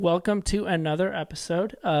Welcome to another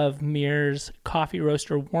episode of Mir's Coffee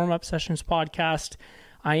Roaster Warm-Up Sessions podcast.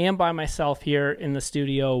 I am by myself here in the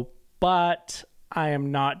studio, but I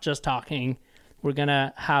am not just talking. We're going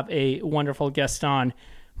to have a wonderful guest on.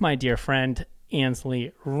 My dear friend,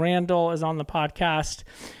 Ansley Randall, is on the podcast.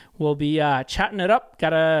 We'll be chatting it up.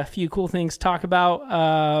 Got a few cool things to talk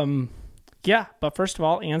about. But first of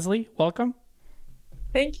all, Ansley, welcome.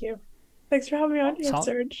 Thank you. Thanks for having me on here,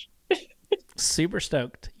 Serge. Super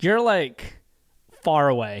stoked. You're like far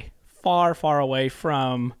away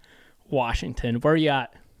from Washington. Where are you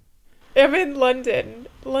at? I'm in London,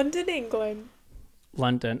 England.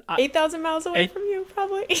 London. 8,000 miles away from you,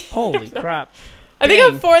 probably. Holy crap. I think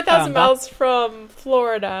I'm 4,000 miles from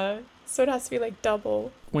Florida, so it has to be like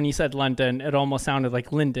double. When you said London, it almost sounded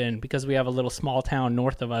like Linden because we have a little small town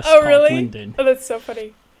north of us called really? Linden. Oh, that's so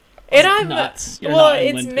funny. And I'm nuts. It's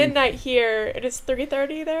Linden. Midnight here. It is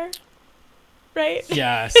 3:30 there. Right?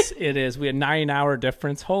 Yes, it is. We had 9-hour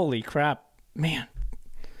difference. Holy crap, man!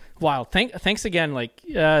 Wow. Thanks again. Like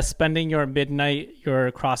spending your midnight,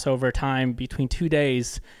 your crossover time between 2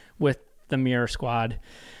 days with the Mirror Squad,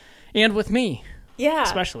 and with me. Yeah.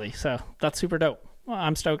 Especially. So that's super dope. Well,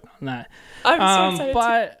 I'm stoked on that. I'm so excited.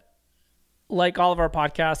 But like all of our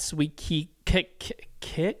podcasts, we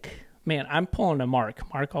kick. Man, I'm pulling a Mark.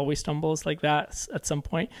 Mark always stumbles like that at some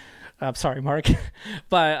point. Sorry, Mark.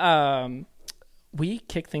 But we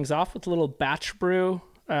kick things off with a little batch brew,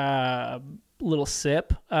 little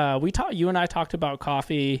sip. You and I talked about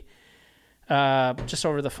coffee just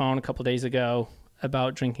over the phone a couple days ago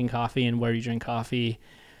about drinking coffee and where you drink coffee.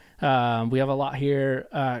 We have a lot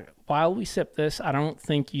here. While we sip this, I don't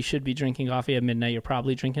think you should be drinking coffee at midnight. You're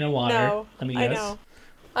probably drinking a water. No, I know.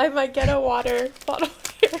 I might get a water bottle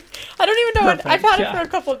here. I don't even know what. I've had it for a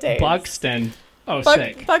couple days. Buxton. Oh,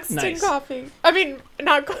 sick. Buxton nice. Coffee. I mean,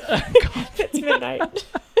 not coffee. It's midnight.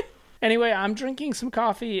 Anyway, I'm drinking some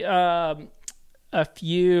coffee. A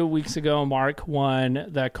few weeks ago, Mark won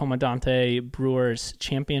the Comandante Brewers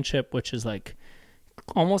Championship, which is like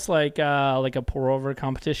almost like a pour-over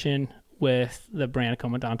competition with the brand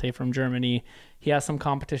Comandante from Germany. He has some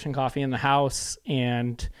competition coffee in the house,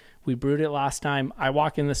 and we brewed it last time. I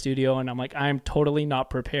walk in the studio, and I'm like, I'm totally not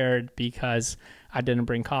prepared because I didn't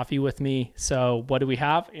bring coffee with me. So what do we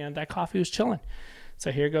have? And that coffee was chilling.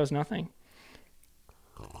 So here goes nothing.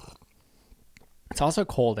 It's also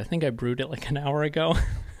cold. I think I brewed it like an hour ago.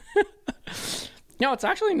 No, it's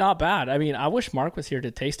actually not bad. I mean, I wish Mark was here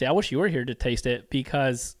to taste it. I wish you were here to taste it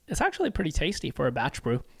because it's actually pretty tasty for a batch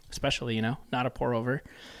brew, especially, not a pour over.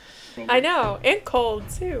 I know. And cold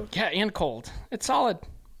too. Yeah, and cold. It's solid.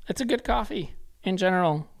 It's a good coffee in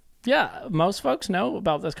general. Yeah, most folks know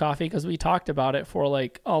about this coffee because we talked about it for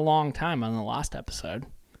like a long time on the last episode.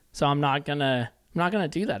 So I'm not gonna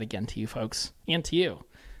do that again to you folks and to you.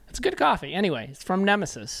 It's good coffee. Anyway, it's from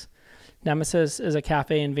Nemesis. Nemesis is a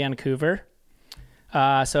cafe in Vancouver.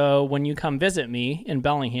 So when you come visit me in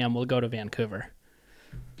Bellingham, we'll go to Vancouver.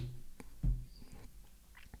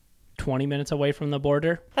 20 minutes away from the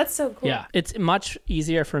border. That's so cool. Yeah, it's much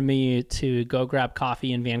easier for me to go grab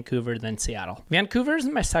coffee in Vancouver than Seattle. Vancouver is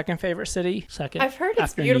my second favorite city. I've heard it's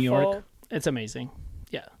after beautiful. New York. It's amazing.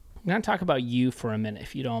 Yeah. I'm going to talk about you for a minute,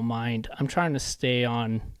 if you don't mind. I'm trying to stay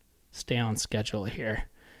on schedule here.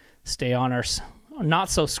 Stay on our not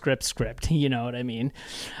so script, you know what I mean?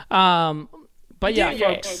 But yeah,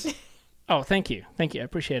 folks. Oh, thank you. I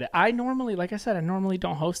appreciate it. I normally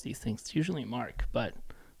don't host these things. It's usually Mark, but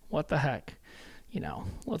what the heck?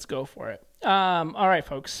 Let's go for it. All right,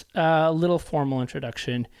 folks. A little formal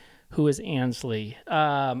introduction. Who is Ansley?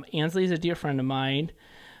 Ansley is a dear friend of mine.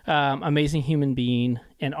 Amazing human being,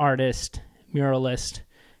 an artist, muralist,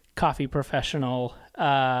 coffee professional,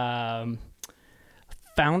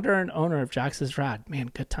 founder and owner of Jax's Rad.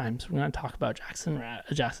 Man, good times. We're going to talk about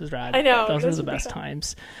Jax's Rad. I know. Those are the best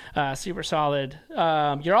times. Super solid.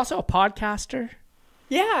 You're also a podcaster.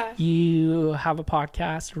 Yeah. You have a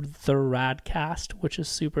podcast, The Radcast, which is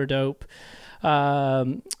super dope.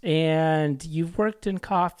 And you've worked in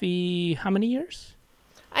coffee how many years?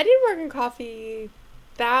 I didn't work in coffee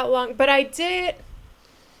that long, but I did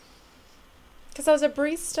because I was a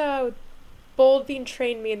barista. Bold Bean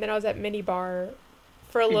trained me, and then I was at Mini Bar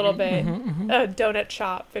for a little bit, a donut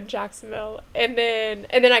shop in Jacksonville. And then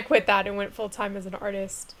I quit that and went full time as an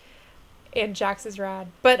artist. And Jax is rad.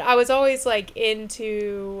 But I was always like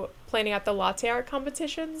into planning out the latte art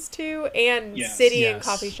competitions too, and sitting in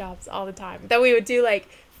coffee shops all the time. That we would do like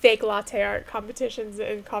fake latte art competitions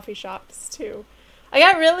in coffee shops too. I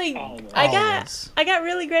got really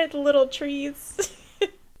great at the little trees.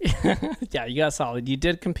 Yeah, you got solid. You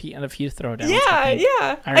did compete in a few throwdowns.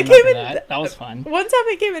 Yeah. I remember that. That was fun. One time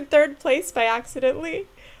I came in third place by accidentally.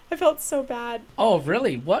 I felt so bad. Oh,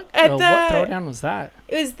 really? What At what throwdown was that?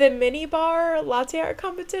 It was the mini bar latte art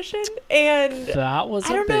competition, and That was I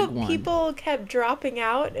a don't big know, one. people kept dropping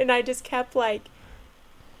out, and I just kept like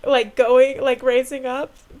going, like raising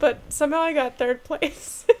up, but somehow I got third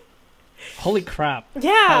place. Holy crap.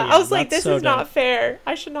 Yeah, I was like, this is not fair.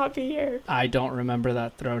 I should not be here. I don't remember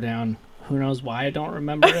that throwdown. Who knows why I don't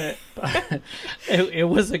remember it, but it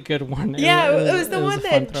was a good one. It was the one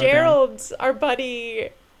that Gerald, our buddy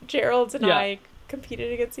Gerald and I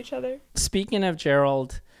competed against each other. Speaking of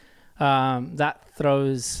Gerald, that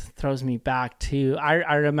throws me back to,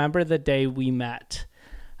 I remember the day we met.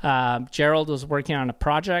 Gerald was working on a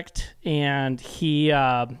project, and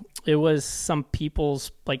it was some people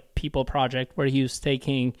project where he was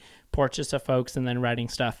taking portraits of folks and then writing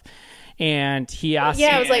stuff. And he asked me,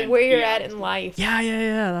 it was like where you're at in life.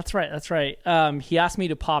 Yeah. That's right. He asked me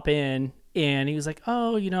to pop in, and he was like,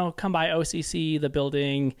 oh, come by OCC, the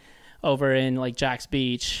building over in like Jack's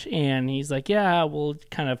Beach. And he's like, yeah, we'll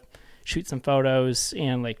kind of shoot some photos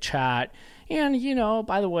and like chat. And,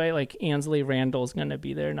 by the way, like Ansley Randall is going to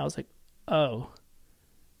be there. And I was like, oh,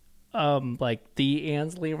 like the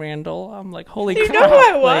Ansley Randall. I'm like, holy crap. You know who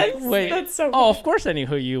I was? Like, wait. That's so funny. Oh, of course I knew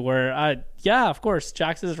who you were. Yeah, of course.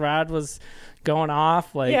 Jax's Rad was going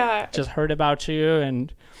off. Like, just heard about you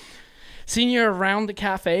and seen you around the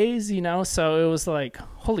cafes, so it was like,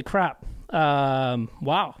 holy crap.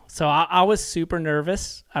 Wow. So I was super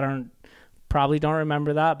nervous. Probably don't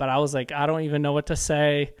remember that, but I was like, I don't even know what to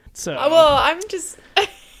say. So well, I'm just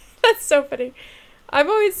that's so funny. I'm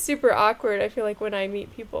always super awkward, I feel like, when I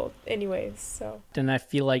meet people anyways, so. And I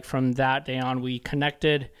feel like from that day on, we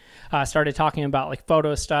connected, started talking about like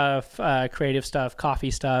photo stuff, creative stuff,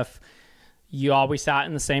 coffee stuff. You always sat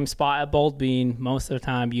in the same spot at Bold Bean most of the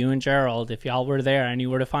time, you and Gerald. If y'all were there, I knew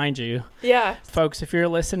where to find you. Yeah. Folks, if you're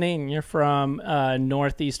listening, you're from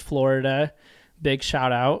Northeast Florida, big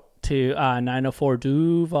shout out to 904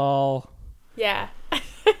 Duval. Yeah.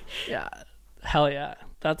 Yeah. Hell yeah.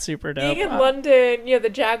 That's super dope. Being in London,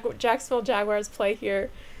 the Jacksonville Jaguars play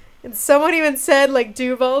here. And someone even said, like,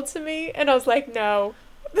 Duval to me. And I was like, no.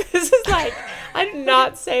 This is like, I did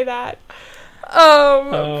not say that.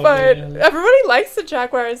 But man, everybody likes the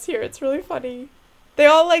Jaguars here. It's really funny. They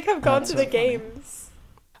all, like, have gone to the games.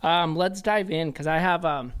 Let's dive in, because I have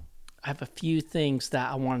a few things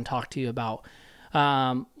that I want to talk to you about.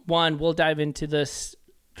 One, we'll dive into this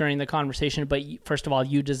during the conversation, but first of all,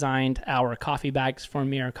 you designed our coffee bags for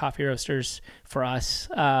me, our coffee roasters for us,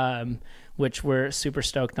 which we're super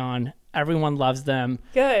stoked on. Everyone loves them.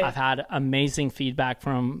 Good. I've had amazing feedback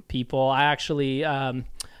from people. I actually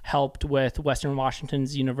helped with Western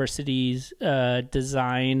Washington's University's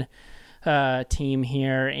design team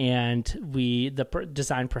here, and the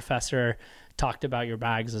design professor talked about your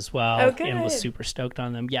bags as well, and was super stoked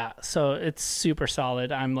on them. Yeah, so it's super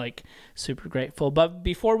solid. I'm like super grateful. But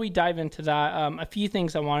before we dive into that, a few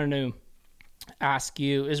things I wanted to ask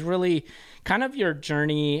you is really kind of your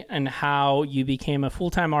journey and how you became a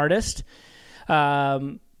full-time artist,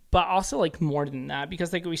 but also like more than that,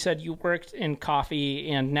 because like we said, you worked in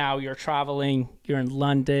coffee and now you're traveling, you're in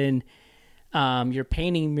London, you're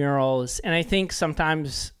painting murals. And I think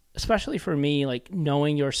sometimes, especially for me, like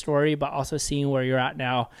knowing your story, but also seeing where you're at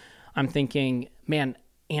now, I'm thinking, man,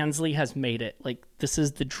 Ansley has made it. Like, this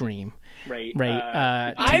is the dream. Right.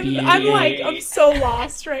 I'm so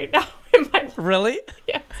lost right now in my life. Really?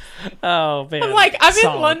 Yeah. Oh, man. I'm like, I'm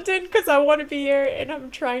in London because I want to be here, and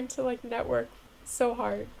I'm trying to like network so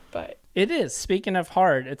hard, but. It is. Speaking of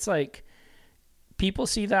hard, it's like, people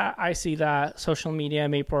see that, I see that, social media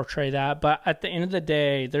may portray that, but at the end of the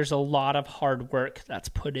day, there's a lot of hard work that's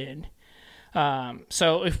put in.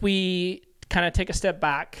 So if we kind of take a step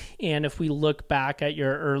back, and if we look back at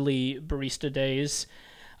your early barista days,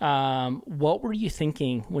 what were you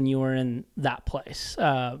thinking when you were in that place?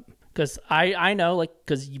 Because I know, like,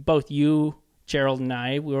 because both you, Gerald, and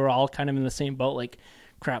I, we were all kind of in the same boat, like,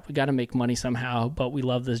 crap, we got to make money somehow, but we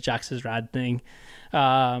love this Jax's Rad thing.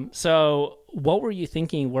 So what were you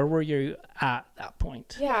thinking? Where were you at that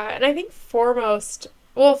point? Yeah, and I think foremost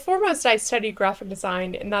I studied graphic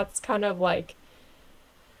design, and that's kind of like,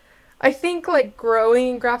 I think like growing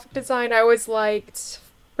in graphic design, I always liked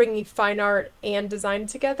bringing fine art and design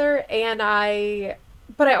together,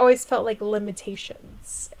 but I always felt like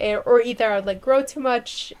limitations, or either I'd like grow too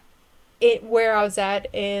much where I was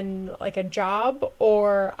at in like a job,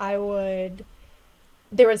 or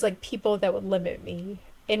there was like people that would limit me.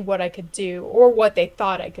 in what I could do or what they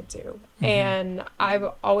thought I could do. And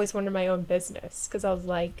I've always wanted my own business because I was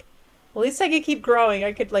like, well, at least I could keep growing.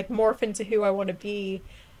 I could like morph into who I want to be.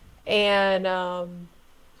 And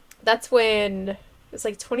that's when it was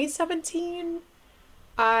like 2017.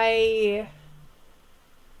 I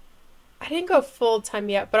didn't go full time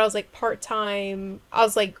yet, but I was like part time. I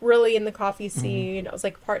was like really in the coffee scene. I was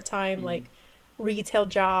like part time, like retail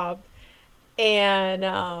job. And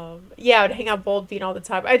yeah, I would hang out Bold Bean all the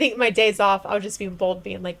time. I think my days off, I would just be in Bold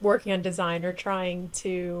Bean, like working on design or trying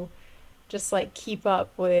to just like keep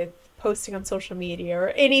up with posting on social media or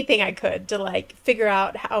anything I could to like figure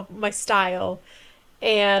out how my style.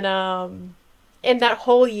 And in that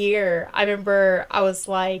whole year, I remember I was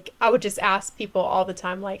like, I would just ask people all the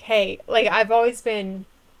time, like, hey, like I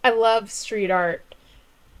love street art.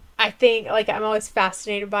 I think like I'm always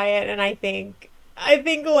fascinated by it, and I think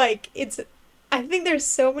like I think there's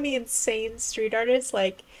so many insane street artists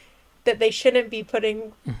like that they shouldn't be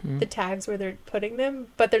putting the tags where they're putting them,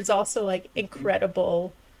 but there's also like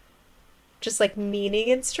incredible just like meaning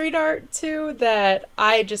in street art too that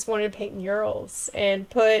I just wanted to paint murals and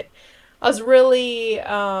put I was really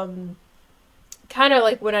kind of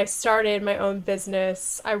like when I started my own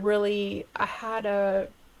business, I had a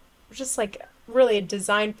just like really a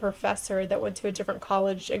design professor that went to a different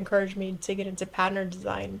college encouraged me to get into pattern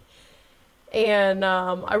design. And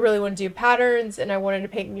I really wanted to do patterns and I wanted to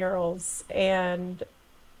paint murals and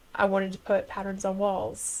I wanted to put patterns on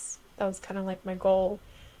walls. That was kind of like my goal.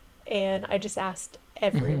 And I just asked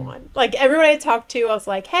everyone. Like everyone I talked to, I was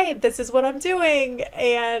like, "Hey, this is what I'm doing."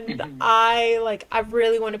 And I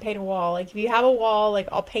really want to paint a wall. Like if you have a wall, like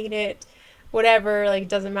I'll paint it, whatever, like it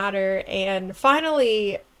doesn't matter. And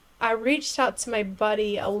finally, I reached out to my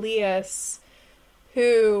buddy Elias,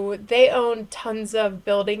 who they own tons of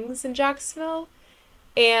buildings in Jacksonville.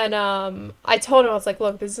 And I told him, I was like,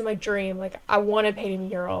 look, this is my dream. Like, I want to paint a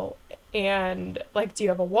mural. And, like, do you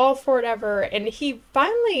have a wall for it ever? And he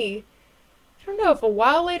finally, I don't know if a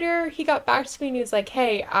while later, he got back to me and he was like,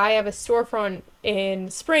 hey, I have a storefront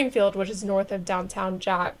in Springfield, which is north of downtown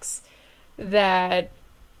Jax, that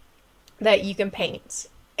you can paint.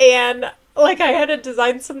 And, like, I had to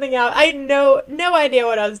design something out. I had no idea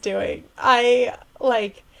what I was doing. I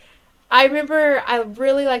remember I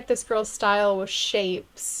really liked this girl's style with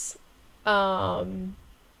shapes.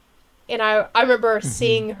 And I remember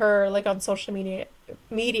seeing her like on social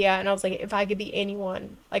media and I was like, if I could be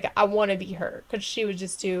anyone, like I want to be her because she would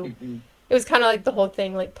just do it was kind of like the whole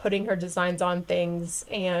thing, like putting her designs on things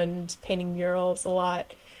and painting murals a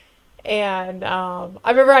lot. And I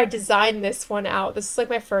remember I designed this one out. This is like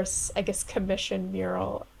my first, I guess, commission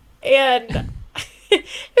mural. And it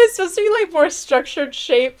was supposed to be like more structured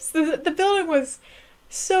shapes. The building was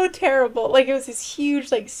so terrible. Like it was this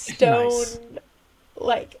huge like stone, nice.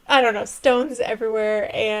 Like I don't know, stones everywhere,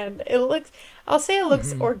 and I'll say it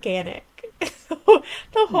looks organic. The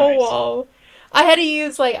whole nice. Wall. I had to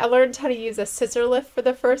use I learned how to use a scissor lift for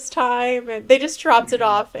the first time, and they just dropped it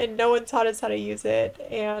off, and no one taught us how to use it,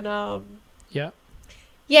 and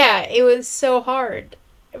yeah, it was so hard,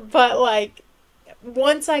 but like.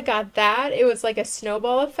 Once I got that, it was like a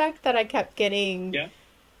snowball effect that I kept getting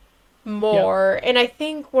more. And I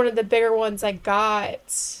think one of the bigger ones I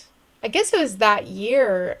got, I guess it was that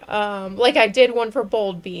year. Like I did one for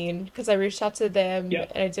Bold Bean because I reached out to them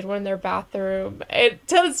and I did one in their bathroom. And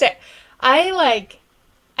to this day, I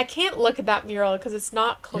can't look at that mural because it's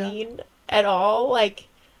not clean at all. Like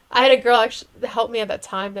I had a girl actually help me at that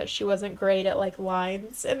time that she wasn't great at like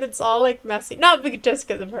lines and it's all like messy. Not just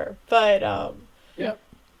because of her, but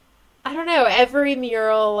I don't know. Every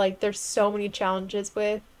mural, like, there's so many challenges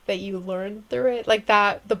with that you learn through it. Like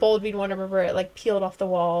the Bold Bean one, I remember it, like, peeled off the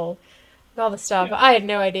wall and all the stuff. Yeah. I had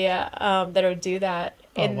no idea that it would do that.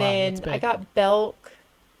 Oh, and then I got Belk,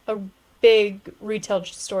 a big retail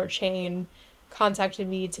store chain, contacted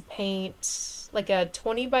me to paint, like, a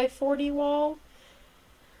 20 by 40 wall.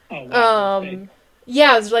 Oh, wow.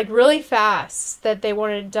 Yeah, it was like really fast that they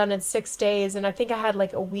wanted it done in 6 days. And I think I had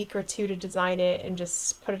like a week or two to design it and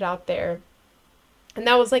just put it out there. And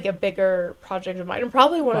that was like a bigger project of mine and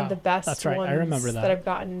probably one of the best ones I remember that I've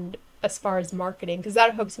gotten as far as marketing. Because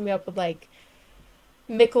that hooks me up with like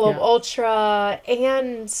Michelob Ultra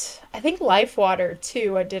and I think Life Water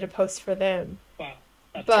too. I did a post for them. Wow.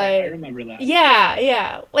 That's right. I remember that.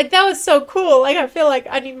 Yeah. Like that was so cool. Like I feel like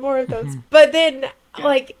I need more of those. But then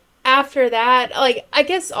like... After that, like, I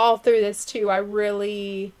guess all through this, too,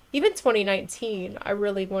 even 2019, I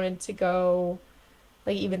really wanted to go,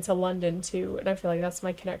 like, even to London, too, and I feel like that's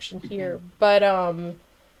my connection here, but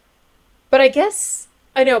I guess,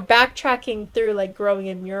 I know, backtracking through, like, growing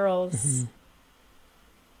in murals,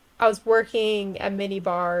 I was working at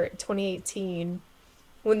Minibar 2018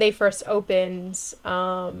 when they first opened.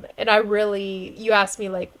 And you asked me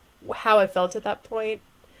like how I felt at that point.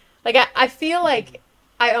 Like I feel like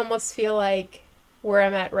I almost feel like where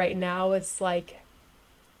I'm at right now is like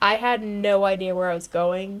I had no idea where I was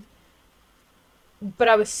going, but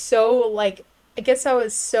I was so like I guess I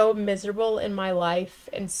was so miserable in my life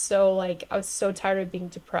and so like I was so tired of being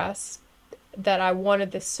depressed that I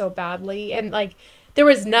wanted this so badly, and like there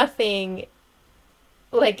was nothing,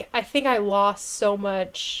 like I think I lost so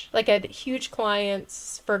much. Like I had huge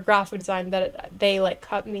clients for graphic design that they like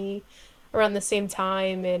cut me around the same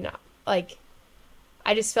time, and like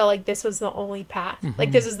I just felt like this was the only path.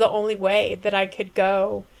 Like this is the only way that I could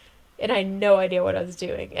go, and I had no idea what I was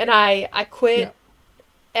doing. And I quit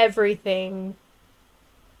everything.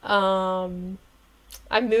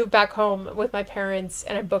 I moved back home with my parents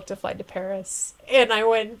and I booked a flight to Paris. And I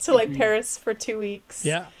went to like Paris for 2 weeks.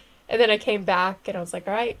 Yeah. And then I came back and I was like,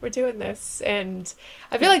 all right, we're doing this. And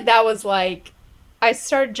I feel like that was like, I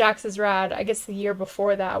started Jax's Rad, I guess the year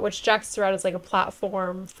before that, which Jax's Rad is like a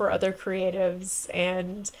platform for other creatives.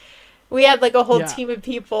 And we had like a whole team of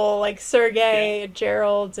people like Sergey and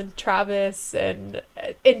Gerald and Travis and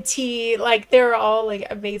T. Like they were all like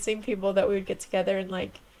amazing people that we would get together and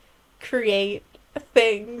like create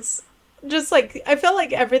things. Just like I felt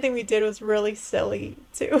like everything we did was really silly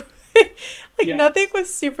too. Nothing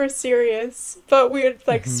was super serious, but we would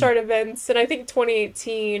like start events. And I think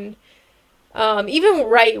 2018, even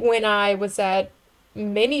right when I was at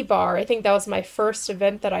Minibar, I think that was my first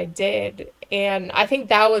event that I did, and I think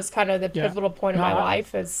that was kind of the pivotal point of my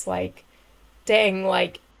life. Is like, dang,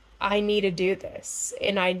 like I need to do this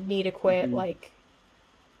and I need to quit. Like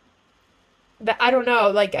that, I don't know,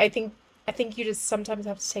 like I think you just sometimes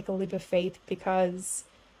have to take a leap of faith, because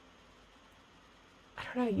I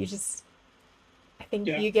don't know, I think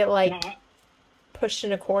you get like pushed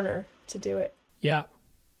in a corner to do it. Yeah,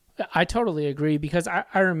 I totally agree, because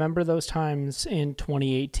I remember those times in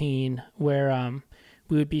 2018 where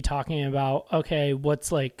we would be talking about, okay,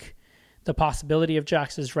 what's like the possibility of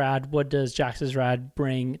Jax's Rad? What does Jax's Rad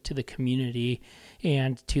bring to the community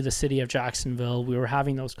and to the city of Jacksonville? We were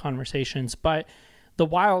having those conversations, but the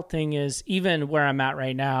wild thing is, even where I'm at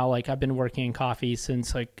right now, like I've been working in coffee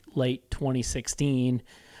since like late 2016.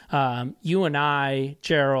 You and I,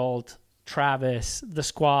 Gerald, Travis, the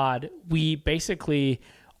squad, we basically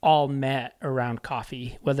all met around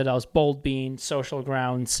coffee, whether that was Bold Bean, Social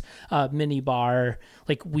Grounds, Minibar.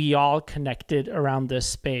 Like we all connected around this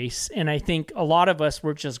space. And I think a lot of us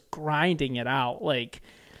were just grinding it out, like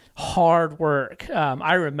hard work.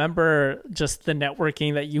 I remember just the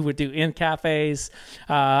networking that you would do in cafes.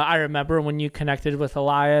 I remember when you connected with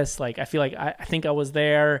Elias, like I feel like I think I was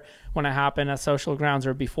there when it happened at Social Grounds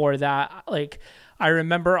or before that. Like I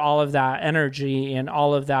remember all of that energy and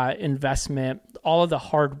all of that investment, all of the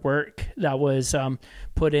hard work that was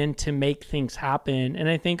put in to make things happen. And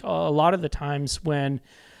I think a lot of the times when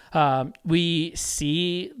we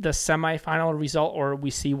see the semifinal result or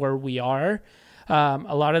we see where we are,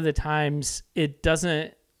 a lot of the times it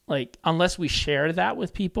doesn't, like, unless we share that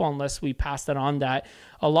with people, unless we pass that on, that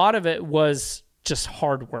a lot of it was just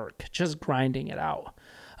hard work, just grinding it out.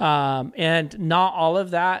 And not all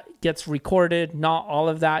of that gets recorded. Not all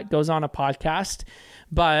of that goes on a podcast,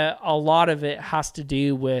 but a lot of it has to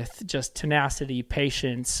do with just tenacity,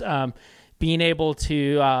 patience, being able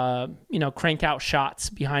to, crank out shots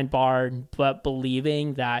behind bar, but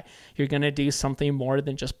believing that you're going to do something more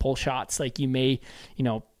than just pull shots. Like you may,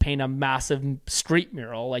 paint a massive street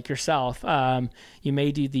mural like yourself. You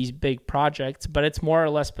may do these big projects, but it's more or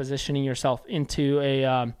less positioning yourself into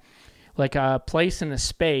a place in a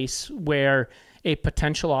space where a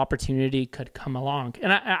potential opportunity could come along.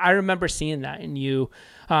 And I remember seeing that in you.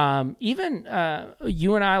 Even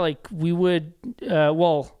you and I, like we would,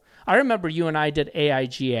 I remember you and I did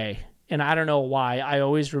AIGA, and I don't know why. I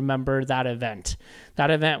always remember that event.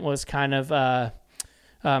 That event was kind of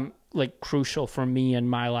crucial for me in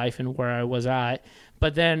my life and where I was at.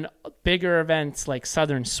 But then bigger events like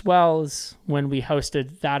Southern Swells, when we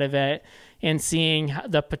hosted that event, and seeing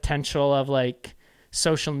the potential of like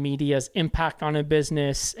social media's impact on a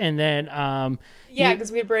business. And then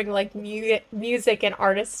because we bring like music and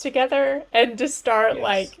artists together and just start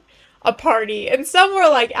like a party, and some were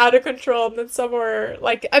like out of control, and then some were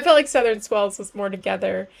like, I felt like Southern Swells was more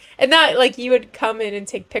together, and that like you would come in and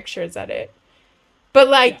take pictures at it. But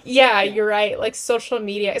like you're right, like social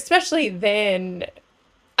media, especially then,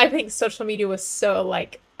 I think social media was so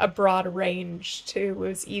like a broad range too. It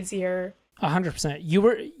was easier. 100%.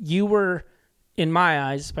 You were, in my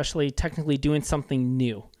eyes, especially technically doing something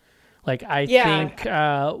new. Like, I think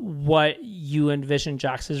what you envision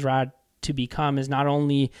Jax's Rad to become is not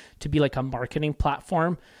only to be like a marketing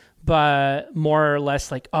platform, but more or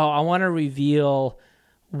less like, oh, I want to reveal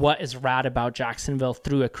what is rad about Jacksonville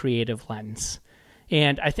through a creative lens.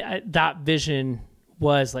 And I think that vision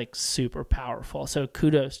was like super powerful. So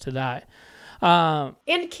kudos to that. And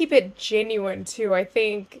keep it genuine too. I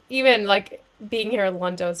think even like being here in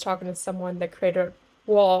London, I was talking to someone that created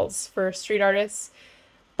walls for street artists,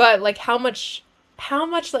 but like how much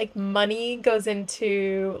like money goes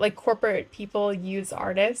into like corporate people use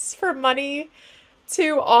artists for money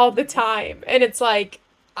too all the time. And it's like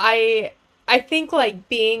I think like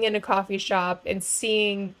being in a coffee shop and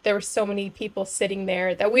seeing there were so many people sitting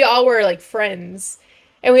there that we all were like friends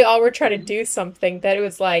and we all were trying to do something, that it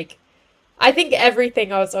was like, I think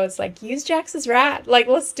everything I was always like, use Jax's Rat, like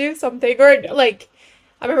let's do something. Or like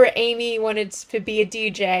I remember Amy wanted to be a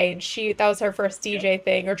DJ and that was her first DJ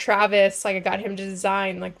thing. Or Travis, like I got him to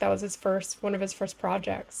design, like that was one of his first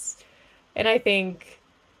projects. And I think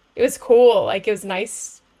it was cool. Like it was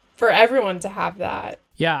nice for everyone to have that.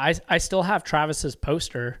 Yeah, I still have Travis's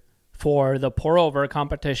poster for the pour over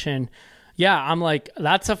competition. Yeah, I'm like,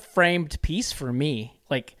 that's a framed piece for me.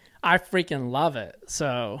 Like I freaking love it.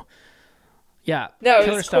 So yeah, no,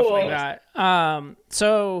 killer it's stuff cool. like that.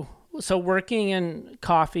 So working in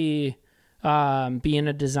coffee, being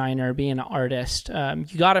a designer, being an artist,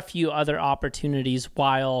 you got a few other opportunities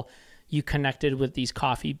while you connected with these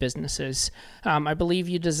coffee businesses. I believe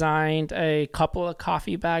you designed a couple of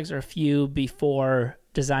coffee bags or a few before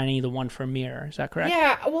designing the one for Mirror. Is that correct?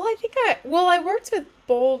 Yeah. Well, I worked with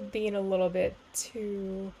Bold Bean a little bit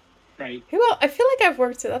too. Right. Who else? I feel like I've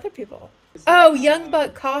worked with other people. Oh, Young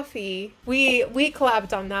Buck Coffee. We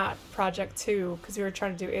collabed on that project too because we were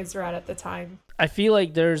trying to do Israt at the time. I feel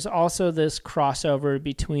like there's also this crossover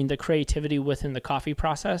between the creativity within the coffee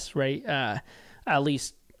process, right? At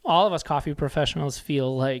least all of us coffee professionals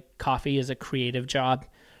feel like coffee is a creative job,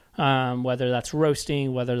 whether that's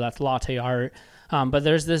roasting, whether that's latte art. But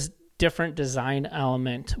there's this different design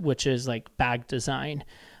element, which is like bag design,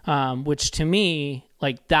 which to me,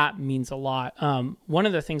 like that means a lot. One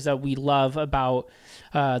of the things that we love about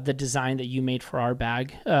the design that you made for our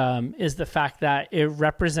bag is the fact that it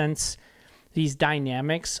represents these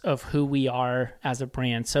dynamics of who we are as a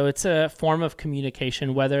brand. So it's a form of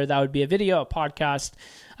communication, whether that would be a video, a podcast,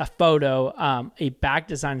 a photo. A bag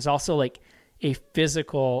design is also like a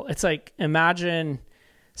physical, it's like, imagine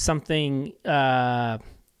something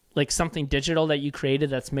like something digital that you created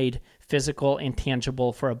that's made physical and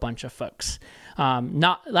tangible for a bunch of folks.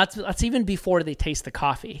 That's even before they taste the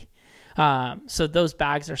coffee. So those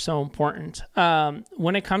bags are so important.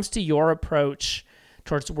 When it comes to your approach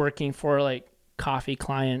towards working for like coffee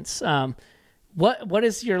clients, what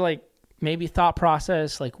is your like maybe thought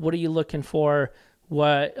process? Like, what are you looking for?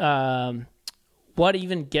 What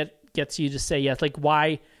even gets you to say yes? Like,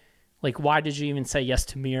 why did you even say yes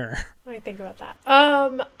to Mirror? Let me think about that.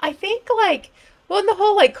 I think like, well, in the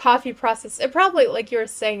whole like coffee process, it probably, like you were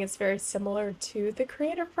saying, is very similar to the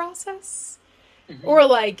creative process. Mm-hmm. Or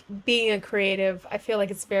like being a creative, I feel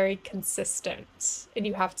like it's very consistent and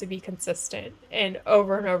you have to be consistent and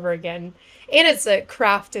over again. And it's a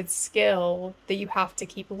crafted skill that you have to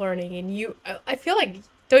keep learning. And I feel like,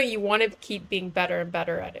 don't you want to keep being better and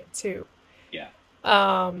better at it too? Yeah.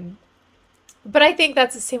 But I think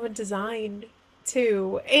that's the same with design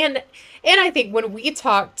too. And I think when we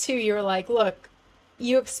talked too, you were like, look,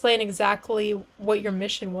 you explain exactly what your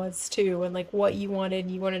mission was too, and like what you wanted.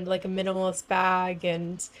 You wanted like a minimalist bag,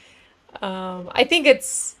 and I think and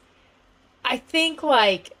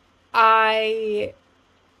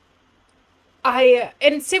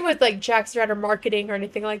same with like Jack's Rat or marketing or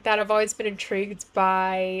anything like that. I've always been intrigued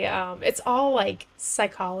by it's all like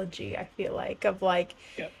psychology, I feel like, of like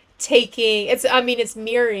taking it's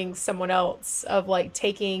mirroring someone else, of like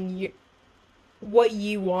taking what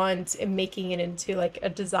you want and making it into like a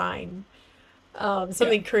design,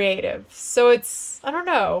 something creative. So it's, I don't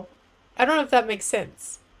know if that makes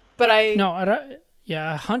sense, but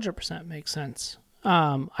yeah, 100% makes sense.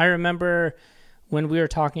 I remember when we were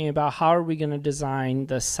talking about how are we going to design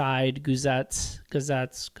the side gazettes,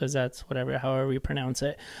 whatever, however you pronounce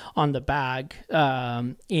it, on the bag.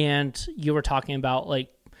 And you were talking about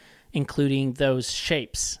like including those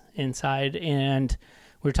shapes inside, and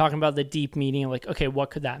we were talking about the deep meaning, like, okay,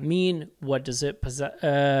 what could that mean? What does it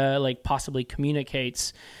like possibly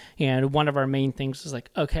communicates? And one of our main things was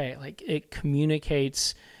like, okay, like it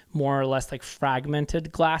communicates more or less like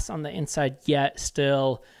fragmented glass on the inside, yet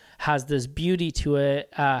still has this beauty to it,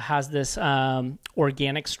 has this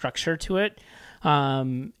organic structure to it.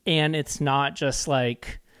 And it's not just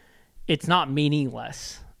like it's not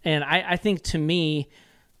meaningless. And I think to me,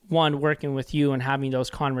 one, working with you and having those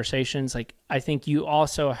conversations, like I think you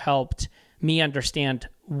also helped me understand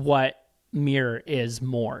what mirror is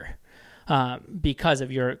more because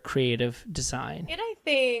of your creative design. And I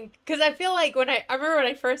think, because I feel like I remember when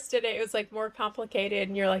I first did it, it was like more complicated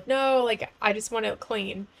and you're like, no, like I just want it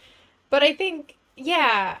clean. But I think,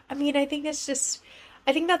 yeah, I mean, I think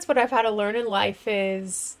I think that's what I've had to learn in life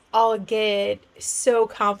is I'll get so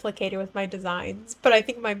complicated with my designs. But I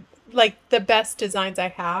think the best designs I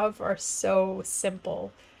have are so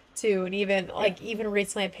simple too. And even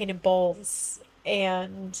recently I painted bowls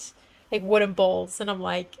and like wooden bowls. And I'm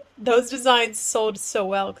like, those designs sold so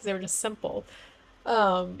well because they were just simple.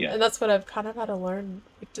 And that's what I've kind of had to learn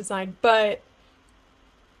with design. But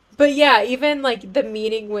yeah, even like the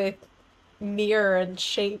meaning with mirror and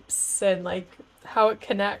shapes and like how it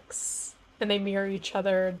connects and they mirror each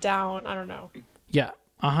other down. I don't know. Yeah,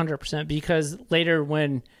 100%. Because later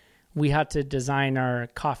when we had to design our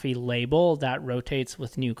coffee label that rotates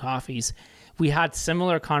with new coffees, we had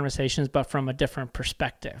similar conversations, but from a different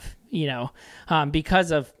perspective,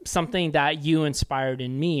 because of something that you inspired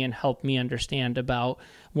in me and helped me understand about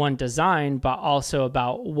one design, but also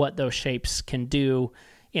about what those shapes can do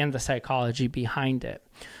and the psychology behind it.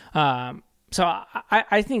 So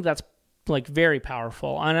I think that's like very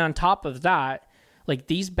powerful. And on top of that, like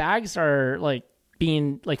these bags are like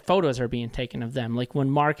photos are being taken of them. Like when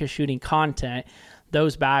Mark is shooting content,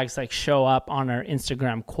 those bags like show up on our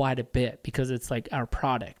Instagram quite a bit because it's like our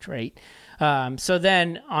product, right? So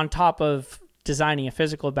then on top of designing a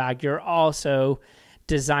physical bag, you're also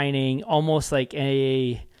designing almost like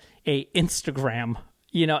a Instagram,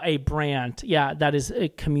 a brand, that is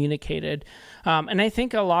communicated. And I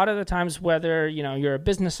think a lot of the times, whether, you're a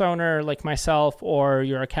business owner like myself, or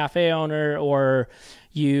you're a cafe owner, or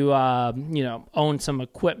you, own some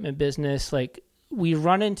equipment business, like we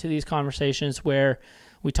run into these conversations where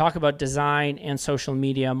we talk about design and social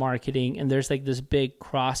media marketing, and there's like this big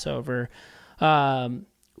crossover.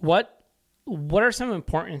 What are some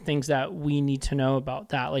important things that we need to know about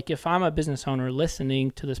that? Like if I'm a business owner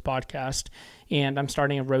listening to this podcast and I'm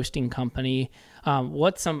starting a roasting company,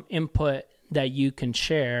 what's some input that you can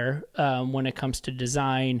share when it comes to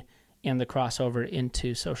design and the crossover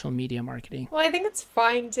into social media marketing? Well, I think it's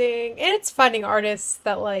finding artists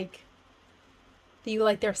that you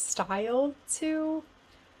like their style too.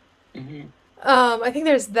 Mm-hmm. I think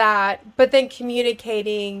there's that, but then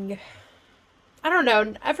communicating, I don't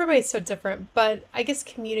know, everybody's so different, but I guess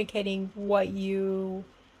communicating what you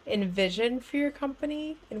envision for your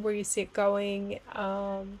company and where you see it going.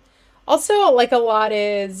 Also, like a lot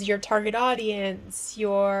is your target audience,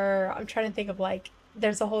 I'm trying to think of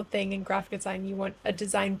there's a whole thing in graphic design, you want a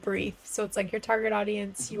design brief. So it's like your target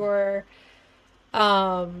audience, I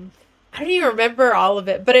don't even remember all of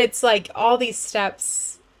it, but it's like all these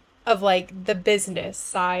steps of like the business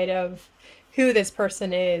side of who this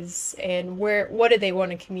person is and what do they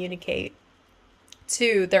want to communicate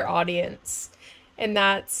to their audience. And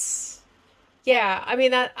that's, I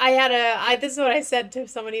mean, this is what I said to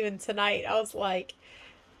someone even tonight. I was like,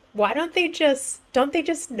 why don't they just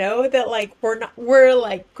know that like we're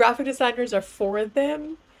like graphic designers are for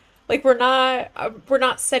them? Like we're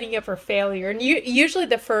not setting up for failure. And usually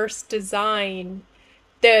the first design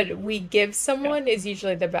that we give someone is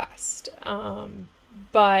usually the best.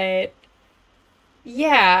 But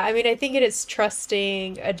yeah, I mean, I think it is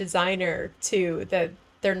trusting a designer too, that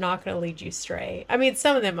they're not going to lead you astray. I mean,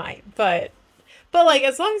 some of them might, but like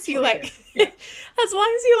as long as you as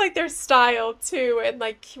long as you like their style too, and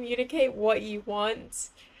like communicate what you want,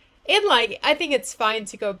 and like I think it's fine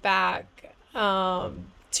to go back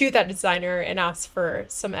to that designer and ask for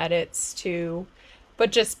some edits too,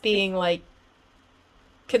 but just being like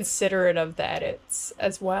considerate of the edits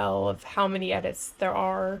as well, of how many edits there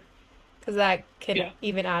are, because that can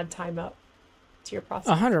even add time up to your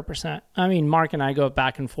process. 100%. I mean, Mark and I go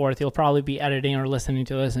back and forth. He'll probably be editing or listening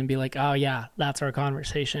to this and be like, oh yeah, that's our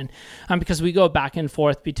conversation. Because we go back and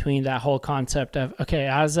forth between that whole concept of, okay,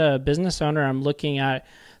 as a business owner, I'm looking at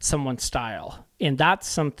someone's style, and that's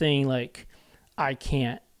something like I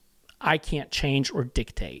can't change or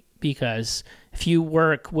dictate, because if you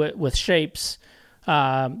work with shapes,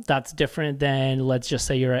 that's different than, let's just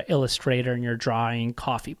say you're an illustrator and you're drawing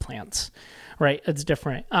coffee plants, right? It's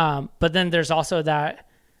different. But then there's also that,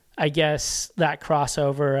 I guess, that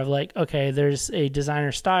crossover of like, okay, there's a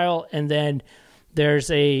designer style, and then there's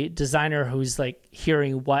a designer who's like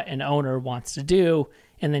hearing what an owner wants to do,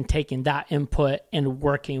 and then taking that input and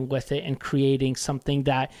working with it and creating something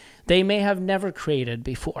that they may have never created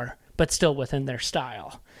before, but still within their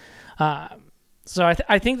style. So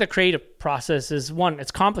I think the creative process is one, it's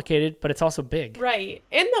complicated, but it's also big. Right.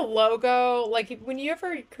 And the logo, like when you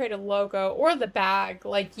ever create a logo or the bag,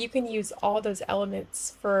 like you can use all those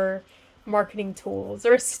elements for marketing tools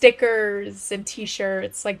or stickers and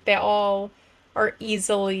t-shirts. Like they all are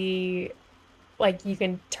easily, like you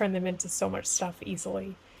can turn them into so much stuff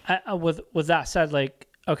easily. With that said, like,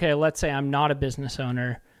 okay, let's say I'm not a business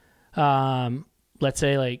owner. Let's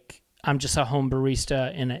say like I'm just a home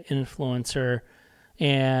barista and an influencer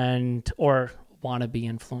or wannabe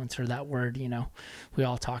influencer, that word, we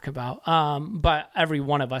all talk about. But every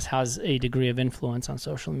one of us has a degree of influence on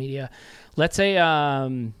social media. Let's say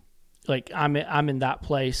like I'm in that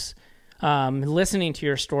place, listening to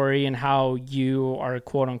your story and how you are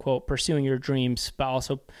quote unquote pursuing your dreams, but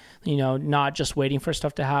also, not just waiting for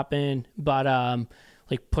stuff to happen, but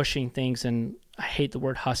like pushing things. And I hate the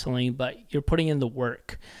word hustling, but you're putting in the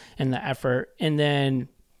work and the effort. And then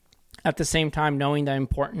at the same time, knowing the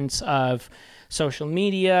importance of social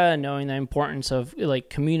media, knowing the importance of like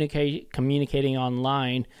communicating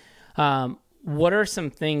online. What are some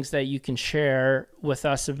things that you can share with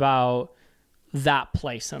us about that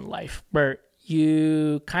place in life where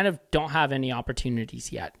you kind of don't have any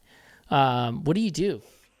opportunities yet? What do you do?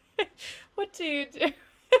 What do you do?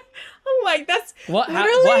 I'm like, that's what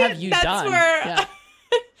have you done? Where, yeah.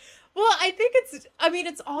 Well, I think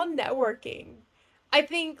it's all networking. I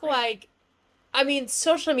think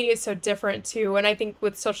social media is so different too. And I think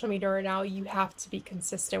with social media right now, you have to be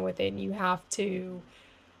consistent with it. And you have to,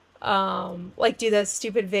 do those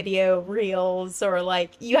stupid video reels, or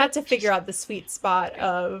like you have to figure out the sweet spot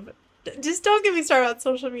of, just don't get me started on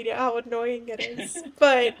social media, how annoying it is.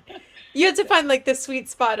 But you have to find like the sweet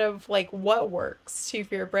spot of like what works too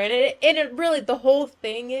for your brand. And it really, the whole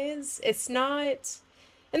thing is, it's not,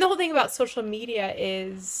 and the whole thing about social media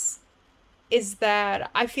is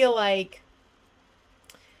that I feel like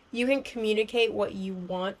you can communicate what you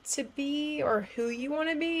want to be or who you want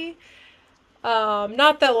to be.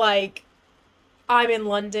 Not that like I'm in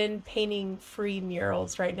London painting free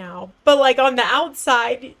murals right now, but like on the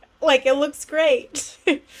outside, like it looks great.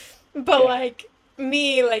 But like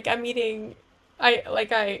me, like I'm a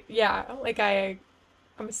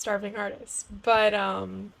starving artist. But I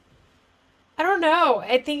don't know.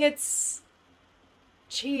 I think it's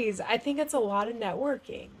a lot of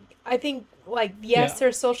networking. I think, like, yes,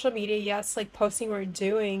 there's social media, yes, like, posting what you're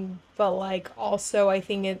doing, but, like, also, I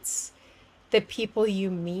think it's the people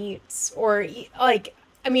you meet, or, like,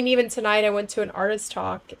 I mean, even tonight I went to an artist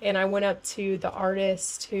talk, and I went up to the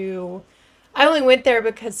artist who, I only went there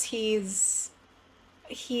because he,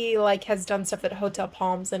 like, has done stuff at Hotel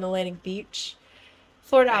Palms in Atlantic Beach,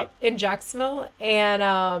 Florida, out in Jacksonville,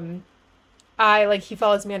 and, he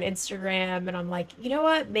follows me on Instagram, and I'm like, you know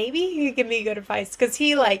what, maybe he could give me good advice, because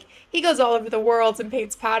he goes all over the world and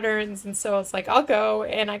paints patterns, and so I was like, I'll go,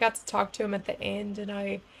 and I got to talk to him at the end, and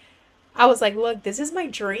I was like, look, this is my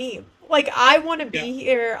dream, like, I want to be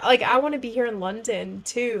here, like, I want to be here in London,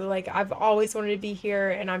 too, like, I've always wanted to be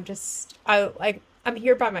here, and I'm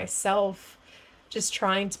here by myself, just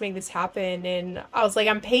trying to make this happen, and I was like,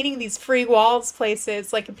 I'm painting these free walls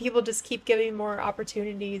places, like, and people just keep giving me more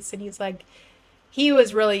opportunities, and he's like, he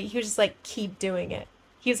was just like, keep doing it.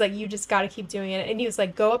 He was like, you just got to keep doing it. And he was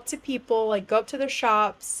like, go up to people, like go up to their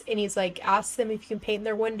shops. And he's like, ask them if you can paint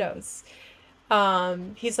their windows.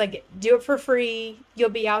 He's like, do it for free. You'll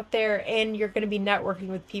be out there and you're going to be networking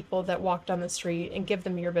with people that walk down the street, and give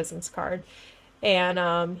them your business card.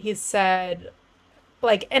 And he said,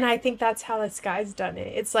 like, and I think that's how this guy's done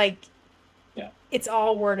it. It's like, it's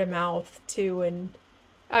all word of mouth too. And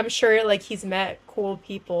I'm sure like he's met cool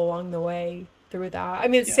people along the way through that. I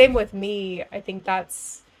mean, same with me. I think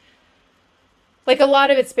that's like a lot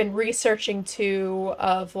of it's been researching too,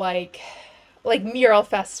 of like mural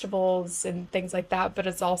festivals and things like that, but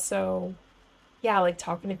it's also like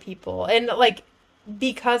talking to people. And like,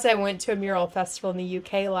 because I went to a mural festival in the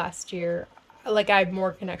UK last year, like I have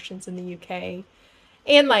more connections in the UK,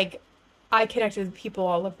 and like I connected with people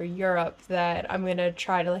all over Europe that I'm gonna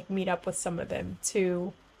try to like meet up with some of them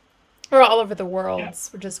too, or all over the world,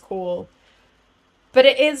 which is cool. But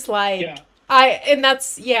it is like,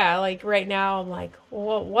 like right now I'm like,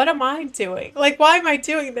 well, what am I doing? Like, why am I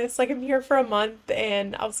doing this? Like, I'm here for a month,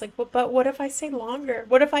 and I was like, well, but what if I stay longer?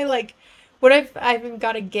 What if I even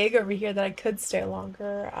got a gig over here that I could stay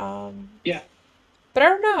longer? But I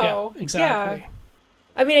don't know. Yeah, exactly. Yeah.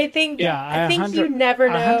 I mean, I think you never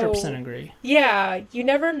know. I 100% agree. Yeah, you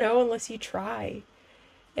never know unless you try.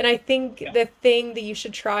 And I think the thing that you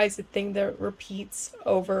should try is the thing that repeats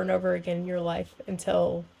over and over again in your life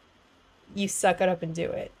until you suck it up and do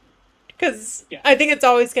it. because I think it's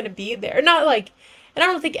always going to be there. Not like, and I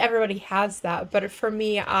don't think everybody has that, but for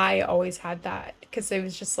me, I always had that because it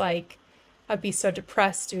was just like, I'd be so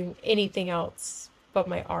depressed doing anything else but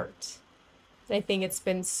my art. And I think it's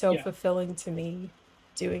been so fulfilling to me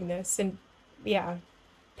doing this, and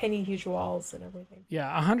painting huge walls and everything.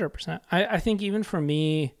 Yeah, 100%. I think even for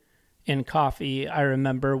me in coffee, I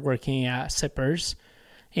remember working at Sippers,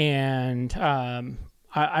 and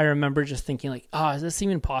I remember just thinking like, oh, is this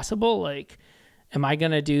even possible? Like, am I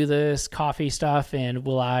going to do this coffee stuff, and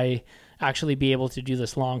will I actually be able to do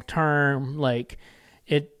this long term? Like,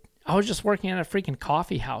 I was just working at a freaking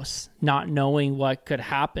coffee house, not knowing what could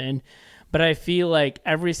happen. But I feel like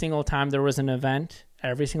every single time there was an event,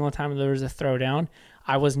 every single time there was a throwdown,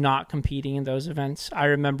 I was not competing in those events. I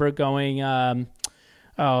remember going,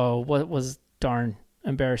 what was darn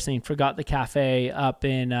embarrassing, forgot the cafe up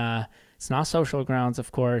in, it's not Social Grounds,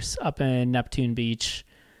 of course, up in Neptune Beach,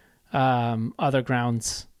 other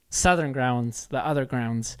grounds, Southern Grounds, the other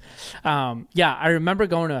grounds. I remember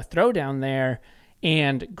going to a throwdown there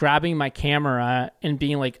and grabbing my camera and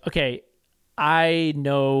being like, okay, I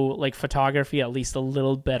know like photography at least a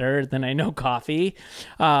little better than I know coffee.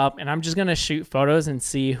 And I'm just going to shoot photos and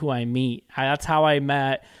see who I meet. That's how I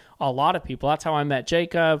met a lot of people. That's how I met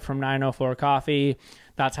Jacob from 904 Coffee.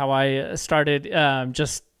 That's how I started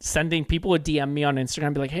just sending people would DM me on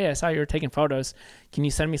Instagram, be like, hey, I saw you were taking photos. Can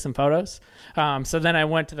you send me some photos? So then I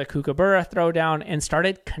went to the Kookaburra Throwdown and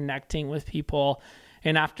started connecting with people.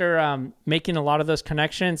 And after making a lot of those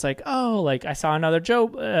connections, like, oh, like I saw another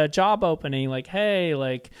job opening, like, hey,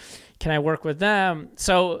 like, can I work with them?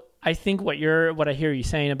 So I think what I hear you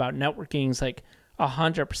saying about networking is like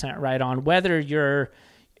 100% right on. Whether you're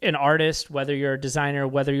an artist, whether you're a designer,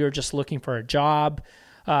 whether you're just looking for a job,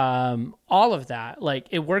 all of that, like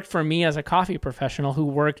it worked for me as a coffee professional who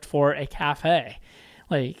worked for a cafe.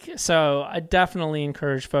 Like, so I definitely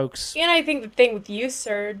encourage folks. And I think the thing with you,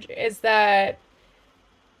 Serge, is that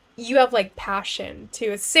you have like passion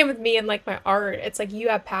too. It's the same with me and like my art. It's like you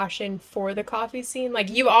have passion for the coffee scene. Like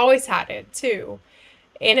you always had it too.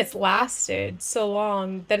 And it's lasted so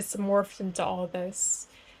long that it's morphed into all this.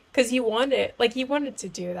 Because you wanted to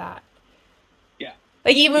do that. Yeah.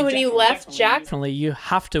 Like even when you left Jack. Definitely, you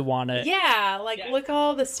have to want it. Yeah, like look at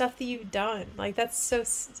all the stuff that you've done. Like that's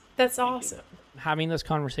awesome. Having this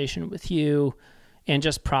conversation with you and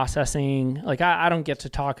just processing, like I don't get to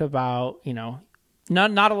talk about,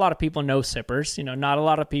 not a lot of people know Sippers, not a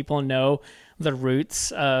lot of people know the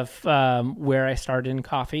roots of where I started in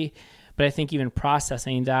coffee. But I think even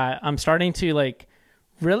processing that, I'm starting to like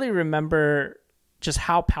really remember just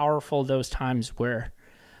how powerful those times were,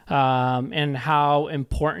 and how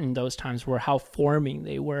important those times were, how forming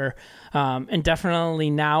they were. And definitely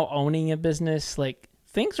now owning a business, like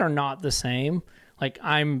things are not the same. Like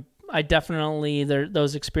I definitely,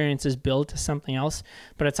 those experiences build to something else,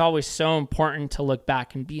 but it's always so important to look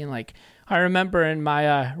back and being like, I remember in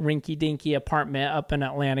my rinky dinky apartment up in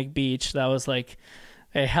Atlantic Beach, that was like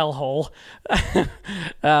a hellhole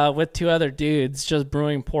with two other dudes just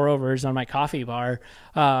brewing pour overs on my coffee bar,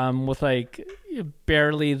 with like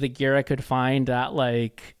barely the gear I could find at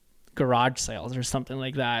like garage sales or something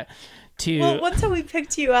like that. Well, one time we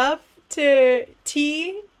picked you up to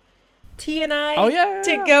T and I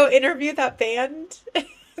to go interview that band.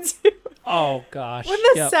 Oh gosh. When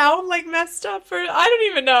the sound like messed up, or I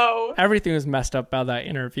don't even know. Everything was messed up about that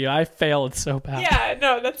interview. I failed so bad. Yeah,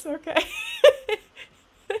 no, that's okay.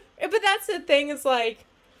 But that's the thing, is like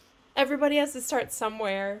everybody has to start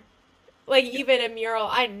somewhere. Like even a mural,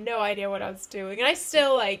 I had no idea what I was doing. And I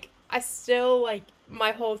still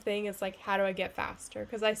my whole thing is like, how do I get faster?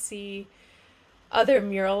 Because I see other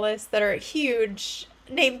muralists that are huge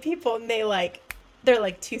name people, and they're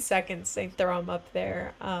like 2 seconds, they throw them up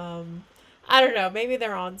there. I don't know, maybe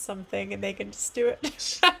they're on something and they can just do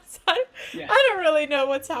it. I don't really know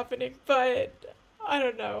what's happening, but I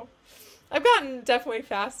don't know. I've gotten definitely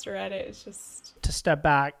faster at it. It's just to step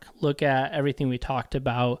back, look at everything we talked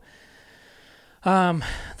about.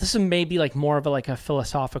 This is maybe like more of a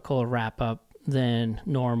philosophical wrap up than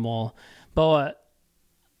normal, but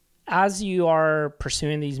as you are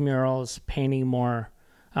pursuing these murals, painting more,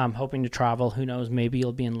 hoping to travel, who knows, maybe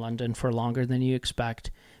you'll be in London for longer than you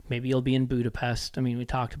expect. Maybe you'll be in Budapest. I mean, we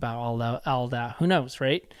talked about all that. Who knows,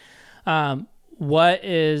 right? What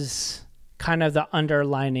is kind of the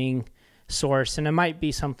underlining source? And it might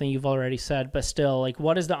be something you've already said, but still, like,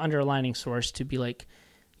 what is the underlining source to be like,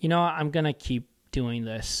 I'm going to keep doing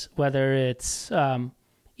this, whether it's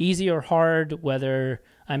easy or hard, whether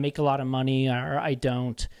I make a lot of money or I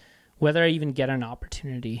don't, whether I even get an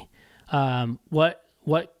opportunity.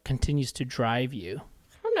 What continues to drive you?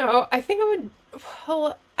 I don't know. I think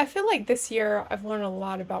well, I feel like this year I've learned a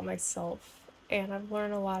lot about myself, and I've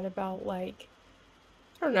learned a lot about, like,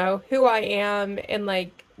 I don't know, who I am, and,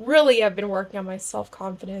 like, really I've been working on my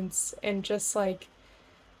self-confidence and just, like,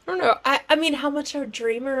 I don't know. I mean, how much of a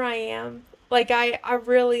dreamer I am. Like, I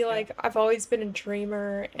really, Yeah. like, I've always been a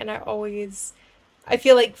dreamer, and I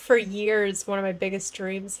feel like for years, one of my biggest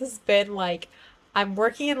dreams has been, like, I'm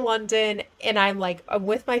working in London, and I'm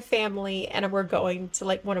with my family, and we're going to,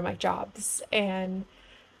 like, one of my jobs. And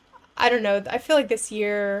I don't know, I feel like this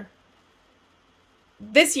year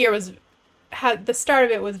was, had, the start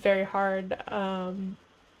of it was very hard.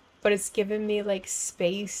 But it's given me, like,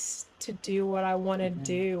 space to do what I want to Hmm.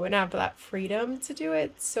 do and have that freedom to do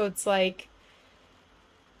it. So it's like,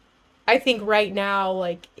 I think right now,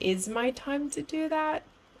 like, is my time to do that.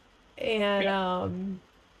 And Yeah.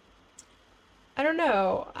 I don't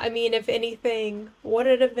know. I mean, if anything, what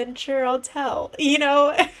an adventure I'll tell, you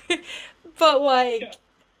know? But Yeah. like,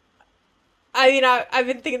 I mean, I've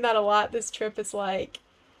been thinking that a lot. This trip is like,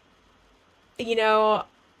 you know,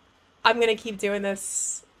 I'm gonna keep doing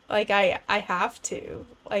this. Like, I have to.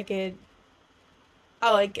 I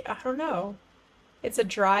don't know. It's a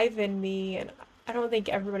drive in me, and I don't think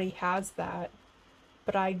everybody has that,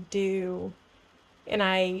 but I do, and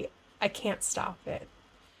I can't stop it.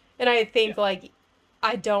 And I Yeah. think, like,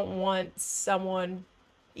 I don't want someone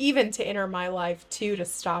even to enter my life too to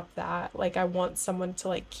stop that. Like, I want someone to,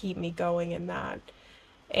 like, keep me going in that.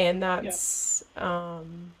 And Yeah. that's I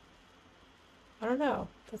don't know.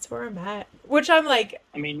 That's where I'm at. Which I'm, like,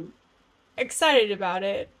 I mean, excited about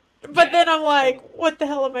it. But yeah, then I'm like, totally. what the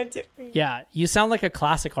hell am I doing? Yeah, you sound like a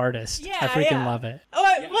classic artist. I Yeah, freaking yeah. love it.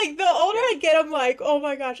 Yeah. Like, the older Yeah. I get, I'm like, oh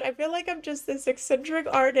my gosh, I feel like I'm just this eccentric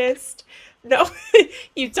artist. No,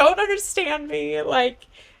 you don't understand me. Like,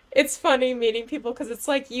 it's funny meeting people because it's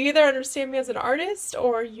like you either understand me as an artist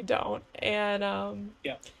or you don't. And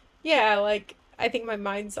Yeah. yeah, like, I think my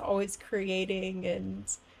mind's always creating, and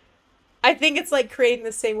I think it's like creating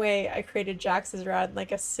the same way I created Jax's Rad, in,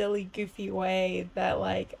 like, a silly, goofy way that,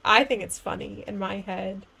 like, I think it's funny in my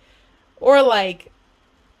head. Or like,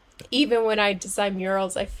 even when I design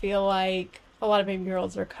murals, I feel like a lot of my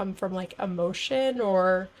murals are come from, like, emotion,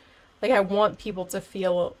 or like I want people to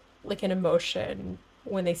feel like an emotion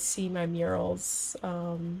when they see my murals,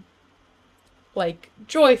 like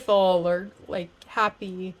joyful or like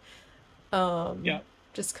happy, um, Yeah.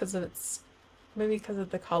 just because of maybe because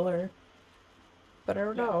of the color. But I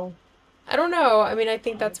don't Yeah. know. I don't know. I mean, I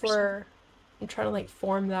think that's 100%. where I'm trying to, like,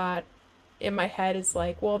 form that in my head, is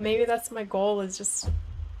like, well, maybe that's my goal, is just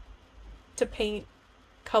to paint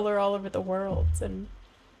color all over the world. And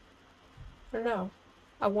I don't know.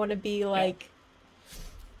 I want to be Yeah. like,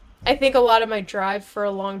 I think a lot of my drive for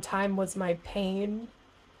a long time was my pain,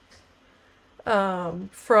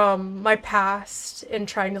 from my past, and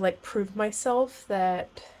trying to, like, prove myself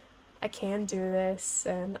that I can do this.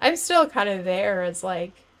 And I'm still kind of there, as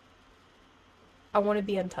like, I want to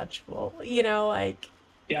be untouchable, like,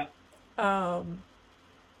 Yeah. um,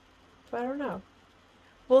 but I don't know.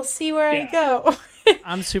 We'll see where I Yeah. go.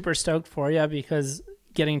 I'm super stoked for you because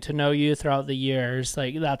getting to know you throughout the years,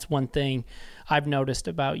 like that's one thing I've noticed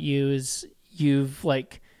about you is you've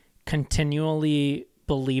like continually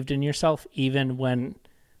believed in yourself even when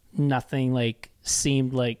nothing like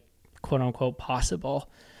seemed like quote unquote possible.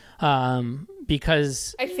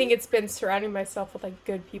 Because I think it's been surrounding myself with, like,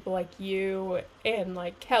 good people like you and,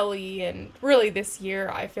 like, Kelly, and really this year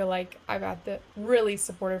I feel like I've had the really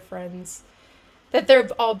supportive friends that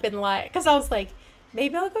they've all been like, because I was like,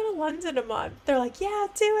 maybe I'll go to London a month. They're like, yeah,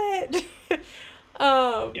 do it.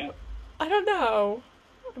 um, Yeah. I don't know.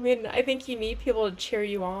 I mean, I think you need people to cheer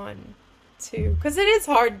you on too, because it is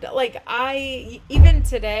hard. Like, even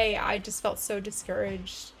today, I just felt so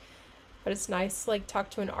discouraged. But it's nice to, like,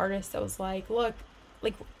 talk to an artist that was like, look,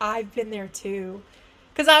 like, I've been there too.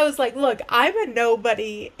 Because I was like, look, I'm a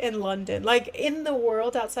nobody in London. Like, in the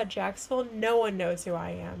world outside Jacksonville, no one knows who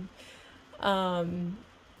I am. Um,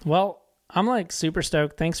 well, I'm like super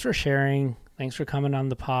stoked. Thanks for sharing. Thanks for coming on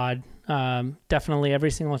the pod. Definitely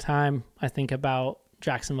every single time I think about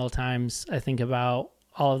Jacksonville times, I think about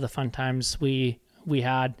all of the fun times we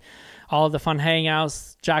had, all of the fun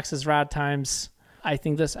hangouts, Jax's Rad times. I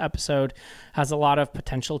think this episode has a lot of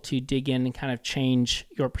potential to dig in and kind of change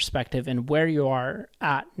your perspective and where you are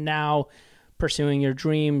at now, pursuing your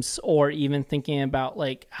dreams, or even thinking about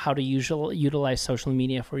like how to utilize social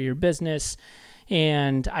media for your business.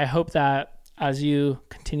 And I hope that as you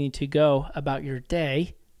continue to go about your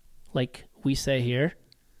day, like we say here,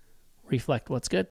 reflect what's good.